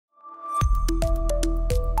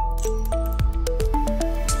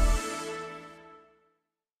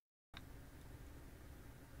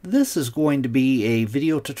This is going to be a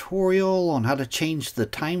video tutorial on how to change the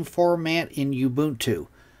time format in Ubuntu.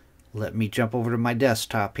 Let me jump over to my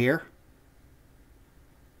desktop here.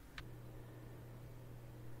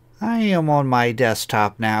 I am on my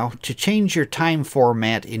desktop now. To change your time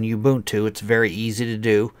format in Ubuntu, it's very easy to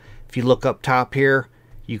do. If you look up top here,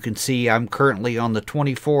 you can see I'm currently on the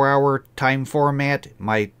 24-hour time format.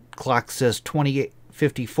 My clock says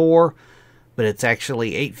 2054. But it's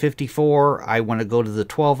actually 8:54. I want to go to the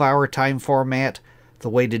 12-hour time format. The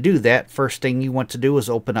way to do that, first thing you want to do is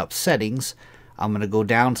open up Settings. I'm going to go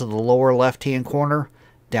down to the lower left-hand corner,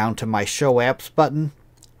 down to my Show Apps button.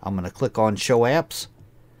 I'm going to click on Show Apps.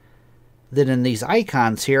 Then in these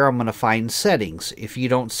icons here, I'm going to find Settings. If you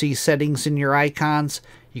don't see Settings in your icons,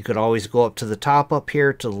 you could always go up to the top up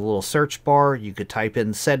here to the little search bar. You could type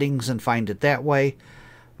in Settings and find it that way.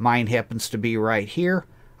 Mine happens to be right here.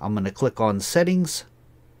 I'm going to click on Settings.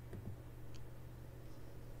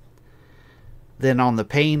 Then on the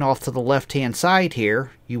pane off to the left-hand side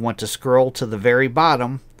here, you want to scroll to the very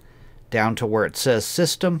bottom, down to where it says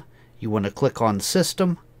System. You want to click on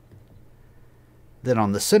System. Then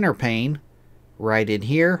on the center pane, right in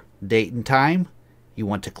here, Date and Time, you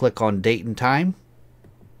want to click on Date and Time.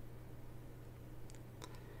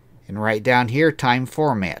 And right down here, Time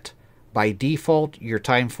Format. By default, your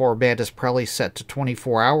time format is probably set to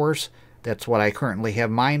 24 hours. That's what I currently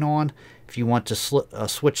have mine on. If you want to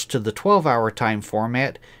switch to the 12-hour time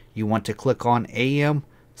format, you want to click on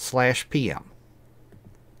AM/PM.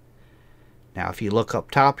 Now, if you look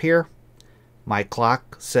up top here, my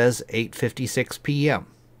clock says 8:56 p.m.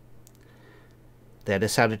 That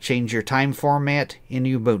is how to change your time format in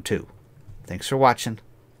Ubuntu. Thanks for watching.